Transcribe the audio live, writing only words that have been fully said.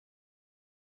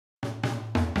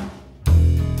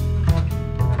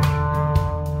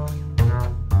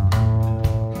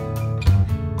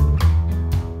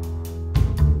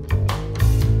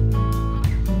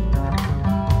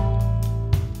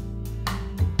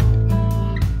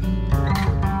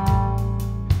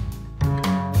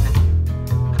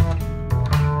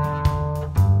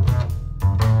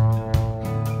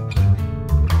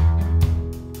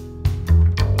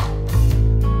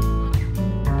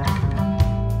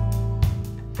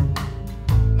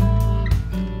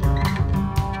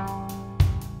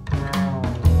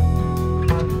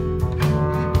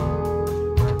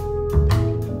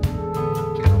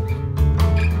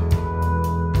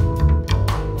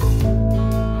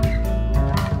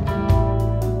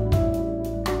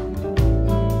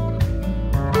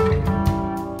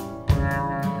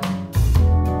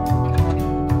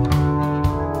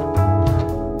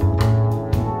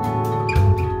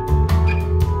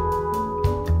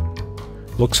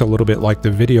Looks a little bit like the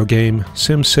video game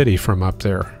Sim City from up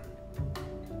there.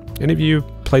 Any of you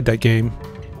played that game?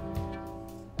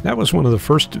 That was one of the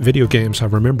first video games I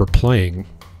remember playing.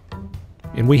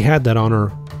 And we had that on our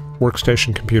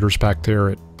workstation computers back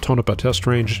there at Tonopah Test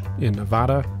Range in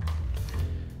Nevada.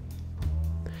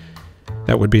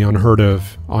 That would be unheard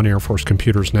of on Air Force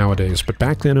computers nowadays, but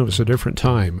back then it was a different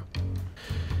time.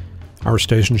 Our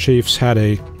station chiefs had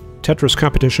a Tetris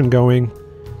competition going.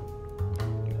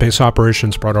 Base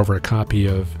operations brought over a copy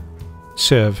of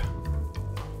Civ.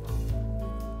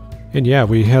 And yeah,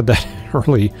 we had that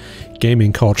early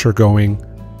gaming culture going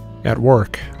at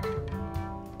work.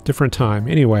 Different time.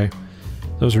 Anyway,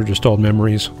 those are just old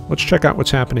memories. Let's check out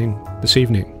what's happening this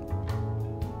evening.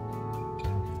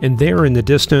 And there in the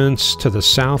distance to the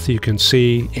south you can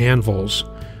see anvils.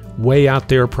 Way out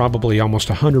there, probably almost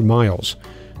 100 miles.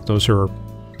 Those are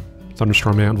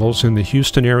thunderstorm anvils in the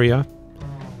Houston area.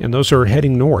 And those are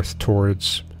heading north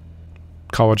towards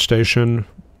College Station,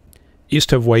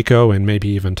 east of Waco, and maybe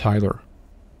even Tyler.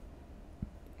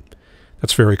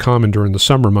 That's very common during the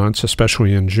summer months,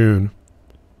 especially in June.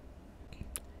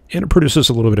 And it produces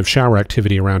a little bit of shower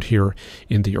activity around here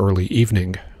in the early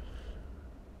evening.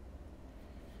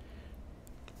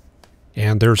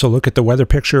 And there's a look at the weather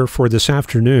picture for this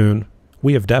afternoon.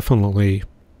 We have definitely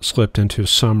slipped into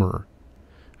summer.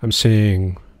 I'm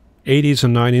seeing 80s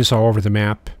and 90s all over the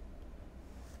map,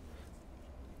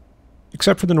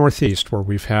 except for the Northeast, where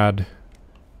we've had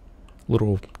a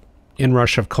little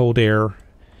inrush of cold air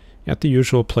at the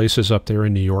usual places up there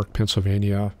in New York,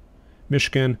 Pennsylvania,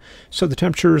 Michigan. So the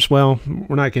temperatures, well,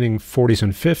 we're not getting 40s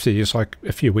and 50s like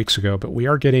a few weeks ago, but we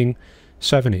are getting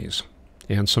 70s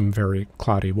and some very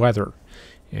cloudy weather.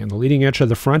 And the leading edge of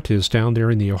the front is down there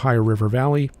in the Ohio River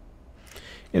Valley.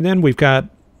 And then we've got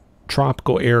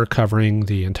tropical air covering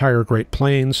the entire Great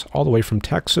Plains, all the way from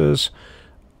Texas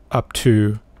up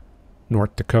to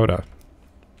North Dakota.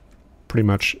 Pretty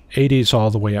much 80s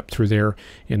all the way up through there,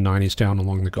 and 90s down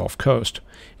along the Gulf Coast.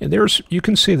 And there's, you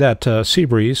can see that sea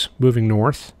breeze moving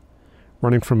north,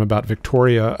 running from about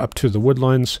Victoria up to the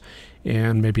Woodlands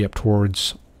and maybe up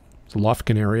towards the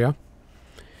Lufkin area.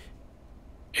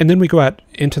 And then we go out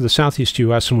into the southeast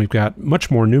U.S. and we've got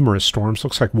much more numerous storms.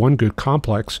 Looks like one good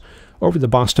complex over the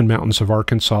Boston Mountains of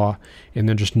Arkansas, and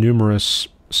then just numerous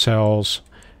cells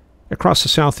across the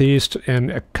southeast,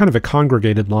 and a kind of a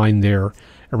congregated line there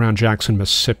around Jackson,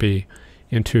 Mississippi,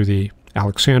 into the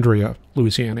Alexandria,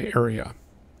 Louisiana area.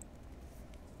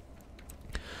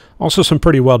 Also some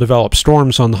pretty well-developed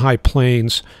storms on the high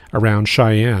plains around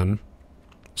Cheyenne.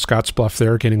 Scottsbluff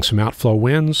there getting some outflow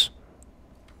winds.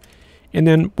 And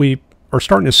then we are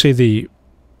starting to see the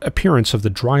appearance of the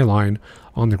dry line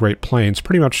on the Great Plains,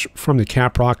 pretty much from the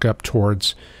Cap Rock up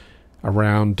towards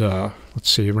around, let's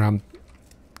see, around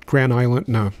Grand Island,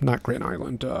 no, not Grand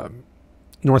Island,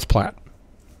 North Platte.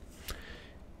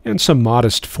 And some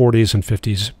modest 40s and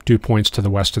 50s dew points to the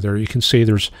west of there. You can see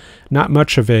there's not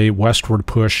much of a westward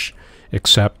push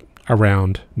except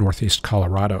around northeast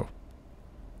Colorado.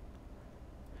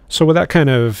 So with that kind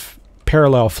of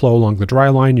parallel flow along the dry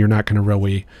line, you're not going to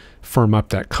really firm up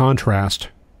that contrast.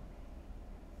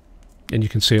 And you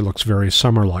can see it looks very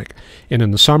summer-like. And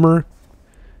in the summer,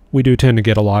 we do tend to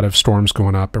get a lot of storms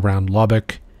going up around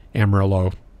Lubbock,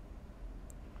 Amarillo.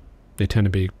 They tend to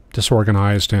be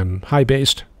disorganized and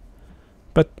high-based,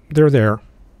 but they're there.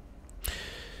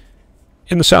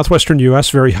 In the southwestern U.S.,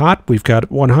 very hot. We've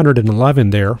got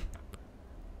 111 there.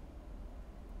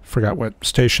 Forgot what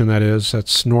station that is.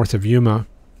 That's north of Yuma.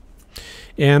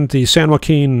 And the San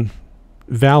Joaquin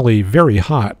Valley, very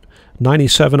hot.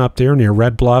 97 up there near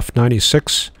Red Bluff,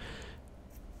 96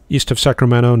 east of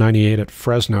Sacramento, 98 at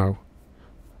Fresno.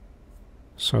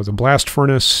 So the blast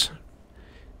furnace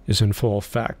is in full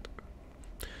effect.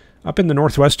 Up in the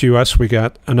northwest U.S., we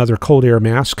got another cold air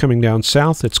mass coming down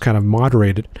south. It's kind of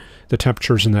moderated the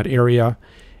temperatures in that area.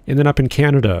 And then up in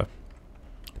Canada,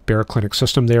 baroclinic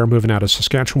system there moving out of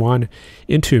Saskatchewan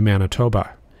into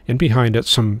Manitoba. And behind it,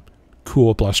 some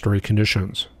cool blustery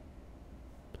conditions.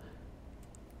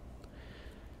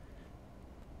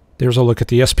 There's a look at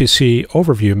the SPC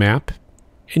overview map,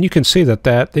 and you can see that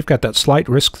they've got that slight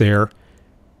risk there,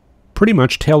 pretty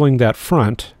much tailing that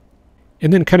front,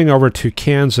 and then cutting over to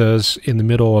Kansas in the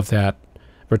middle of that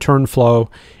return flow,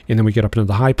 and then we get up into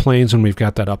the high plains, and we've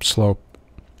got that upslope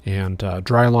and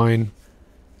dry line,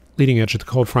 leading edge of the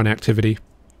cold front activity.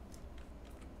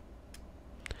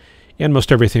 And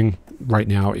most everything right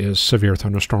now is severe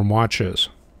thunderstorm watches.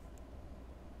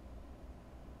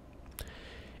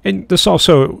 And this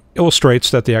also illustrates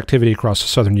that the activity across the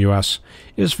southern U.S.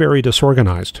 is very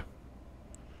disorganized.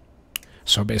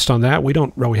 So based on that, we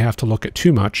don't really have to look at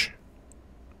too much.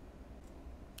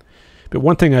 But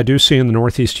one thing I do see in the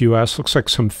northeast U.S. looks like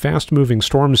some fast-moving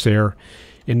storms there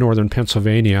in northern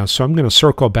Pennsylvania. So I'm going to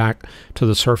circle back to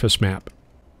the surface map.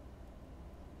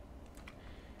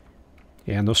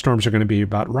 And those storms are going to be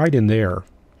about right in there.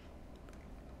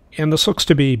 And this looks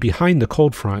to be behind the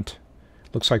cold front.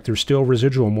 Looks like there's still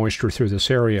residual moisture through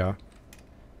this area.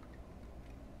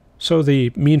 So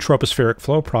the mean tropospheric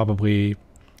flow probably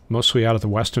mostly out of the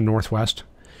west and northwest.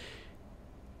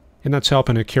 And that's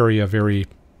helping to carry a very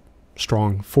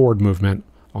strong forward movement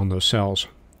on those cells.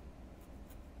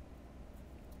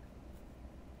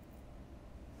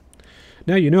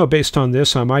 Now, you know, based on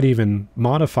this, I might even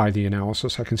modify the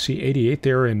analysis. I can see 88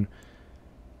 there in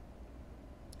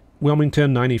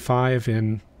Wilmington, 95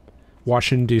 in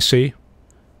Washington, D.C.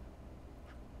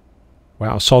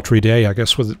 Wow, sultry day. I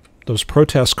guess with those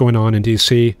protests going on in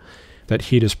D.C., that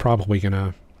heat is probably going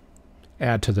to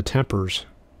add to the tempers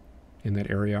in that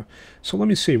area. So let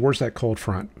me see, where's that cold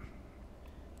front?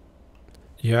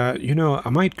 Yeah, you know, I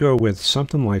might go with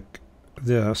something like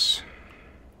this.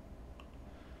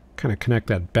 Kind of connect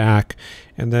that back.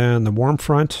 And then the warm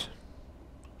front.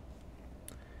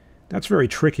 That's very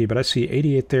tricky, but I see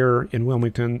 88 there in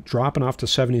Wilmington, dropping off to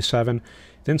 77,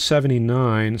 then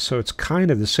 79. So it's kind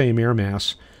of the same air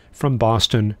mass from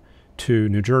Boston to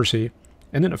New Jersey.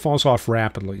 And then it falls off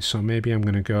rapidly. So maybe I'm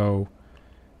going to go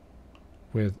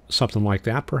with something like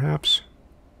that, perhaps.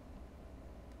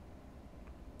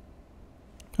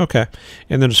 Okay,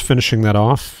 and then just finishing that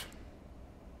off.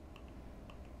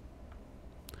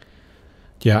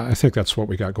 Yeah, I think that's what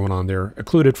we got going on there.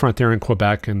 Occluded front there in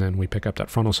Quebec, and then we pick up that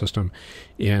frontal system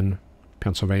in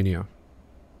Pennsylvania.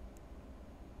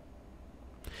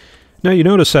 Now you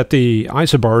notice that the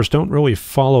isobars don't really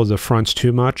follow the fronts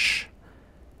too much.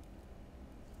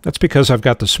 That's because I've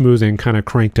got the smoothing kind of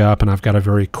cranked up, and I've got a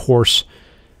very coarse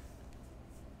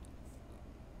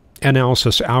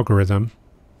analysis algorithm.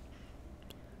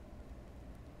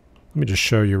 Let me just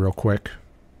show you real quick.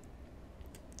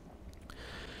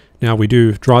 Now we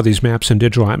do draw these maps in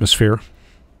digital atmosphere.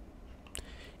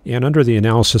 And under the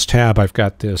analysis tab, I've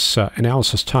got this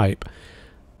analysis type.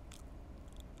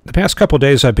 The past couple of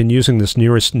days I've been using this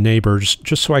nearest neighbors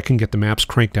just so I can get the maps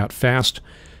cranked out fast,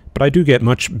 but I do get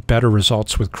much better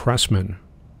results with Cressman.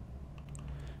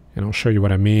 And I'll show you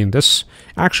what I mean. This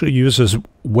actually uses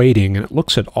weighting, and it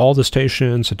looks at all the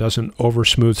stations. It doesn't over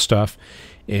smooth stuff.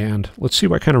 And let's see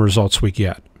what kind of results we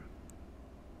get.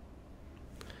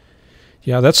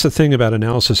 Yeah, that's the thing about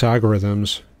analysis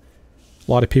algorithms.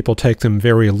 A lot of people take them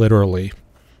very literally.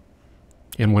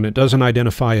 And when it doesn't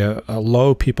identify a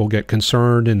low, people get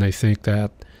concerned and they think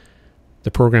that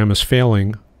the program is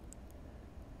failing,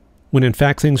 when in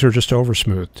fact things are just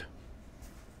oversmoothed.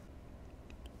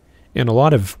 And a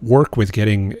lot of work with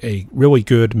getting a really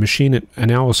good machine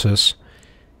analysis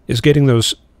is getting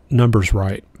those numbers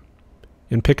right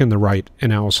and picking the right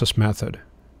analysis method.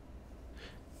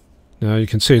 Now you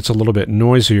can see it's a little bit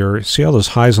noisier. See all those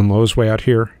highs and lows way out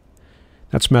here?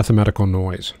 That's mathematical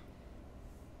noise.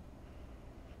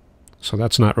 So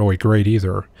that's not really great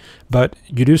either. But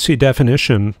you do see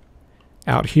definition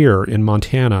out here in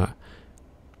Montana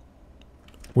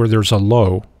where there's a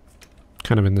low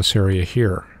kind of in this area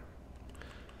here.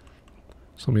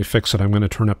 So let me fix it. I'm going to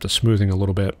turn up the smoothing a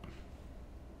little bit.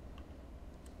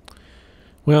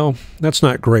 Well, that's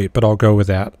not great, but I'll go with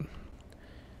that.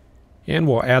 And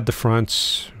we'll add the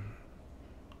fronts.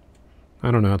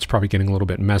 I don't know, it's probably getting a little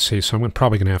bit messy, so I'm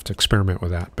probably going to have to experiment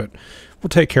with that, but we'll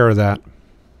take care of that.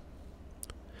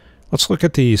 Let's look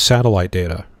at the satellite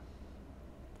data.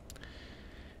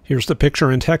 Here's the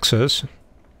picture in Texas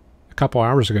a couple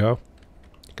hours ago.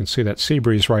 You can see that sea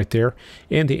breeze right there,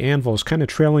 and the anvil is kind of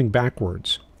trailing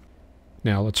backwards.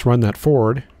 Now let's run that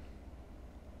forward,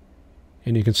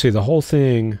 and you can see the whole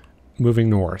thing moving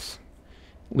north.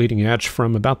 Leading edge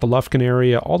from about the Lufkin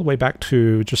area all the way back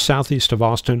to just southeast of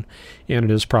Austin, and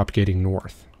it is propagating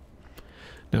north.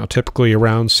 Now typically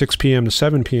around 6 p.m. to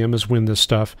 7 p.m. is when this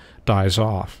stuff dies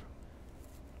off.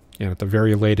 And at the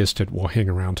very latest it will hang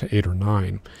around to 8 or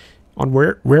 9. On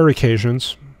rare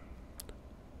occasions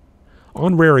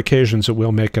it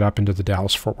will make it up into the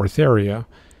Dallas-Fort Worth area.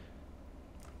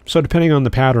 So depending on the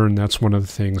pattern, that's one of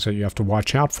the things that you have to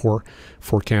watch out for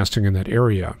forecasting in that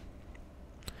area.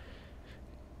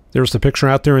 There's the picture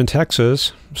out there in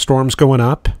Texas. Storms going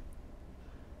up.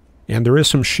 And there is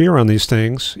some shear on these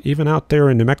things. Even out there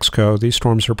in New Mexico, these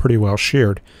storms are pretty well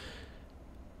sheared.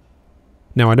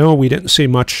 Now, I know we didn't see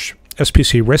much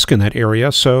SPC risk in that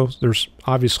area, so there's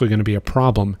obviously going to be a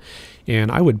problem.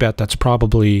 And I would bet that's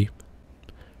probably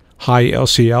high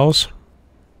LCLs,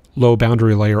 low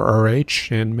boundary layer RH,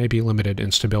 and maybe limited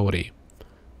instability.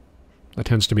 That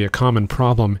tends to be a common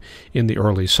problem in the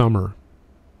early summer.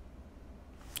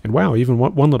 And wow, even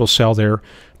one little cell there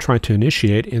trying to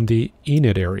initiate in the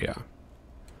Enid area.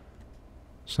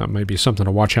 So that may be something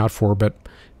to watch out for, but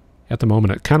at the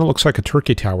moment it kind of looks like a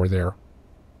turkey tower there.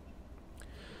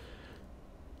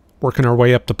 Working our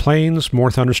way up the plains,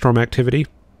 more thunderstorm activity.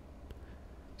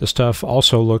 The stuff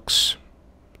also looks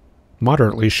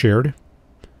moderately sheared,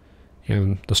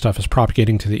 and the stuff is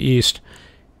propagating to the east.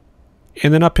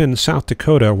 And then up in South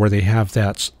Dakota, where they have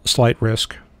that slight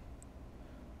risk.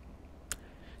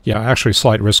 Yeah, actually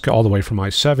slight risk all the way from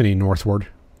I-70 northward.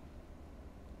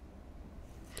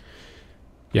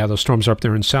 Yeah, those storms up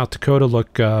there in South Dakota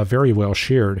look very well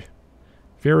sheared.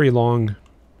 Very long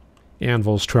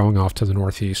anvils trailing off to the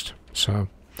northeast. So,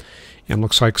 and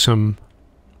looks like some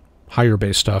higher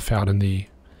base stuff out in the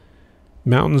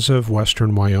mountains of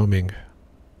western Wyoming.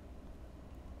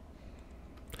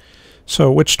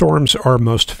 So, which storms are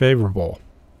most favorable?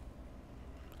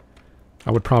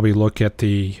 I would probably look at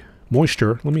the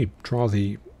moisture. Let me draw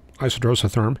the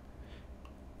isodrosotherm.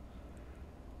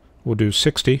 We'll do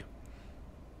 60.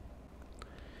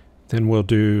 Then we'll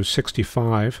do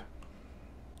 65.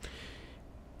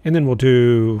 And then I'm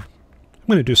going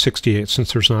to do 68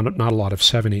 since there's not a lot of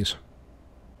 70s.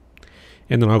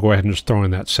 And then I'll go ahead and just throw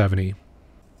in that 70.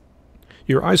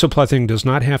 Your isoplething does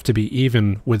not have to be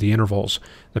even with the intervals.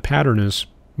 The pattern is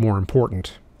more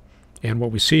important. And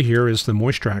what we see here is the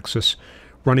moisture axis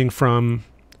running from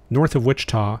north of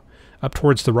Wichita up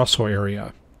towards the Russell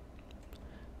area.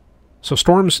 So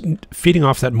storms feeding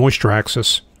off that moisture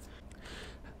axis,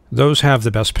 those have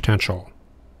the best potential.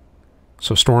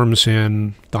 So storms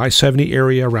in the I-70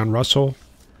 area around Russell,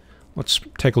 let's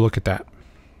take a look at that.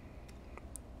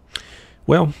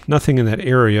 Well, nothing in that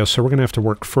area, so we're going to have to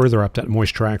work further up that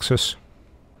moisture axis.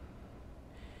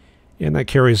 And that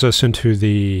carries us into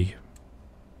the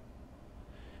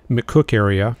McCook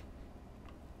area.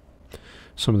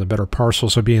 Some of the better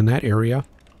parcels will be in that area.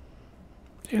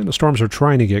 And the storms are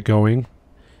trying to get going.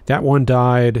 That one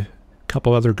died, a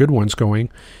couple other good ones going.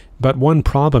 But one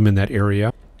problem in that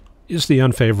area is the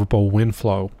unfavorable wind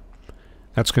flow.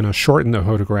 That's going to shorten the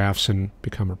photographs and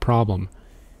become a problem.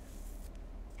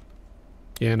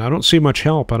 And I don't see much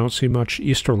help. I don't see much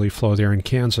easterly flow there in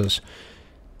Kansas.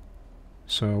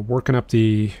 So working up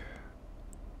the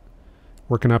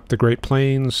Great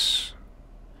Plains,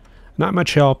 not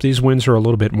much help. These winds are a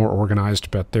little bit more organized,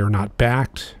 but they're not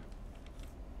backed.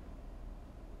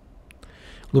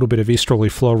 A little bit of easterly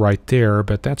flow right there,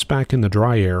 but that's back in the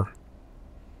dry air.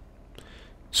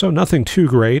 So nothing too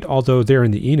great, although there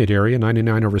in the Enid area,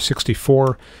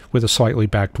 99/64 with a slightly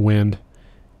backed wind.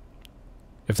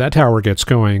 If that tower gets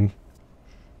going,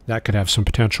 that could have some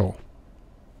potential.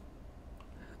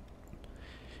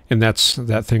 And that's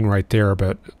that thing right there,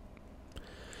 but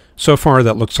so far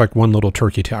that looks like one little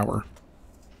turkey tower.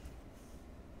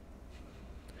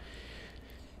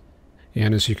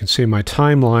 And as you can see, my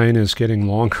timeline is getting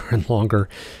longer and longer,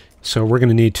 so we're going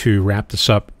to need to wrap this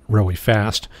up really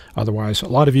fast. Otherwise, a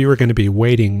lot of you are going to be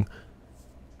waiting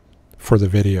for the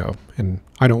video, and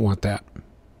I don't want that.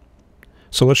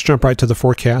 So let's jump right to the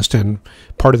forecast, and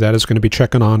part of that is going to be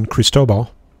checking on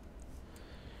Cristobal.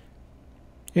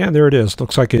 And there it is.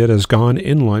 Looks like it has gone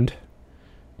inland.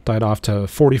 Died off to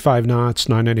 45 knots,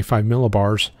 995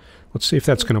 millibars. Let's see if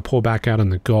that's going to pull back out in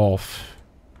the Gulf.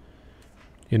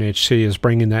 NHC is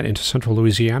bringing that into central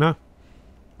Louisiana.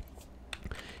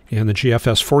 And the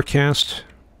GFS forecast,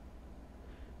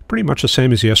 pretty much the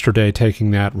same as yesterday,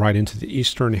 taking that right into the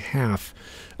eastern half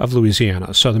of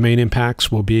Louisiana. So the main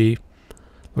impacts will be,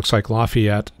 looks like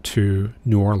Lafayette to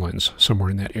New Orleans, somewhere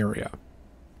in that area.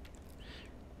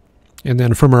 And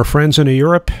then from our friends in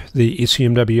Europe, the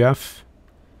ECMWF,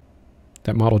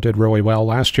 that model did really well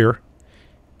last year.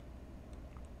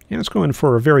 And it's going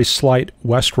for a very slight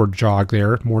westward jog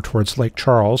there, more towards Lake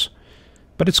Charles.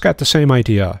 But it's got the same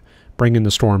idea, bringing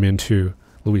the storm into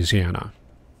Louisiana.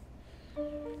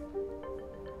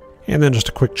 And then just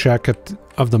a quick check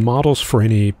of the models for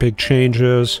any big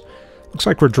changes. Looks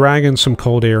like we're dragging some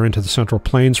cold air into the Central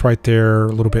Plains right there,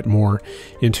 a little bit more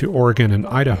into Oregon and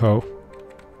Idaho.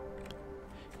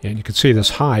 And you can see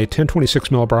this high, 1026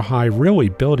 millibar high, really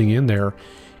building in there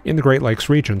in the Great Lakes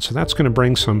region. So that's going to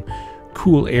bring some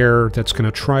cool air that's going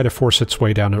to try to force its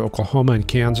way down to Oklahoma and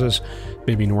Kansas,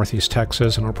 maybe northeast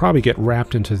Texas, and it'll probably get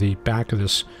wrapped into the back of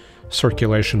this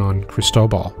circulation on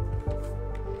Cristobal.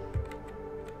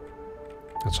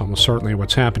 That's almost certainly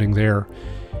what's happening there.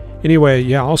 Anyway,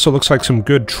 yeah, also looks like some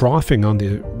good troughing on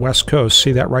the west coast.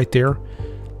 See that right there?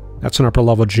 That's an upper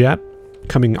level jet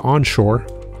coming onshore.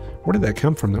 Where did that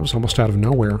come from? That was almost out of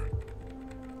nowhere.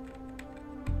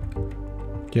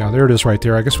 Yeah, there it is right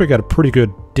there. I guess we got a pretty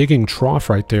good digging trough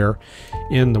right there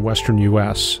in the western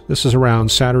U.S. This is around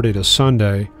Saturday to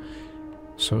Sunday.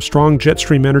 So strong jet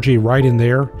stream energy right in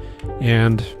there,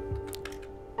 and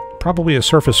probably a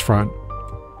surface front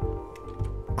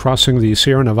crossing the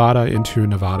Sierra Nevada into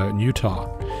Nevada and Utah.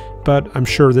 But I'm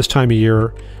sure this time of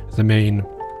year, the main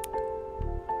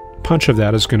punch of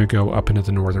that is going to go up into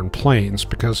the northern plains,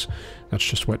 because that's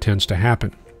just what tends to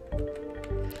happen.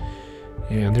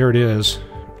 And there it is.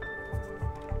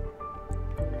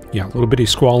 Yeah, a little bitty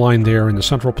squall line there in the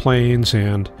central plains,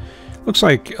 and looks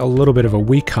like a little bit of a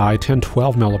weak high,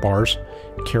 10-12 millibars.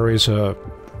 Carries a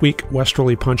weak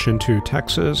westerly punch into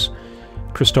Texas.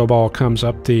 Cristobal comes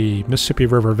up the Mississippi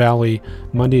River Valley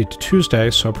Monday to Tuesday,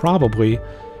 so probably,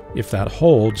 if that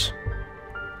holds,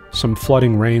 some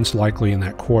flooding rains likely in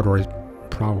that corridor,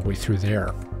 probably through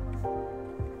there.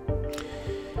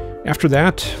 After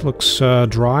that, looks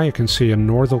dry. You can see a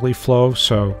northerly flow,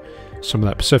 so some of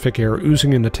that Pacific air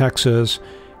oozing into Texas,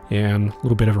 and a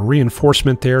little bit of a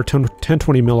reinforcement there, 10-20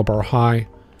 millibar high.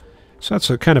 So that's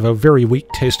a kind of a very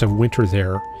weak taste of winter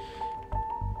there.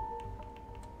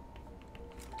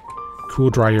 Cool,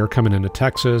 dry air coming into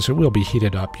Texas. It will be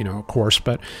heated up, you know, of course,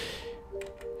 but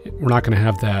we're not going to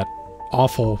have that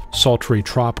awful, sultry,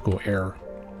 tropical air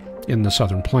in the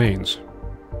southern plains.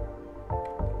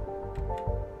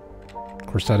 Of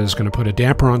course, that is going to put a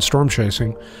damper on storm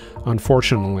chasing,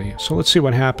 unfortunately. So let's see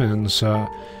what happens.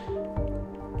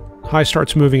 High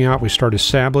starts moving out. We start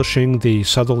establishing the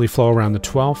southerly flow around the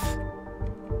 12th.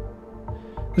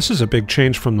 This is a big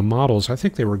change from the models. I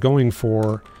think they were going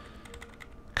for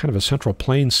kind of a central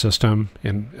plains system,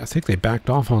 and I think they backed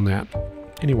off on that.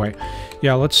 Anyway,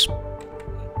 yeah, let's...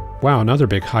 Wow, another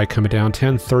big high coming down,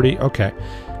 10:30. Okay.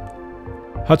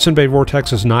 Hudson Bay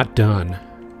vortex is not done.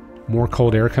 More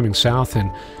cold air coming south, and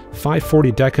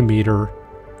 540 decameter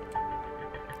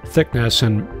thickness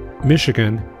in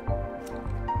Michigan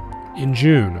in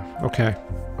June. Okay.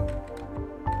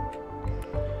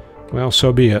 Well,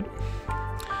 so be it.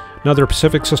 Another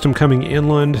Pacific system coming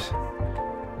inland.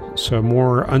 So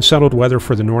more unsettled weather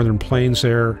for the northern plains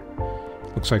there.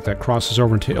 Looks like that crosses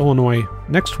over into Illinois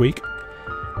next week.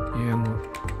 And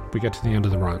we get to the end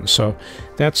of the run. So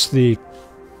that's the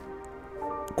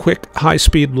quick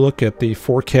high-speed look at the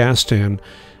forecast, and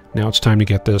now it's time to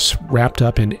get this wrapped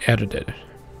up and edited.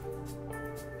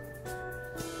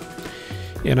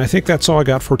 And I think that's all I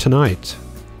got for tonight.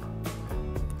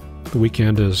 The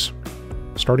weekend is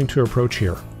starting to approach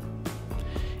here.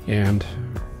 And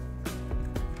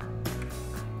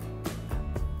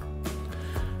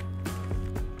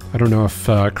I don't know if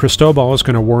Cristobal is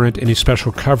going to warrant any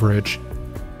special coverage.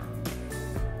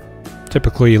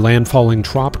 Typically, landfalling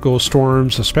tropical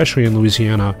storms, especially in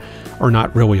Louisiana, are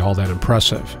not really all that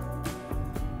impressive.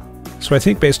 So I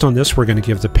think based on this, we're going to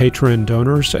give the patron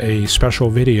donors a special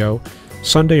video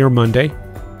Sunday or Monday,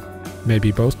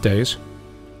 maybe both days.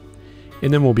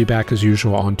 And then we'll be back as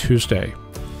usual on Tuesday.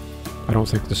 I don't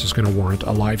think this is going to warrant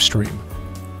a live stream.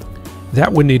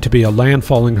 That would need to be a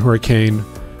landfalling hurricane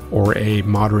or a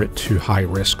moderate to high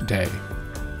risk day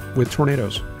with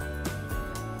tornadoes.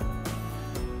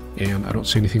 And I don't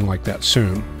see anything like that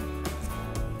soon.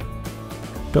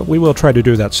 But we will try to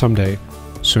do that someday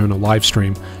soon, a live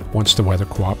stream, once the weather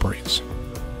cooperates.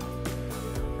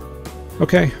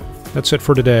 Okay, that's it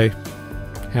for today.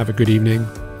 Have a good evening,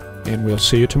 and we'll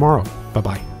see you tomorrow.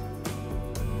 Bye-bye.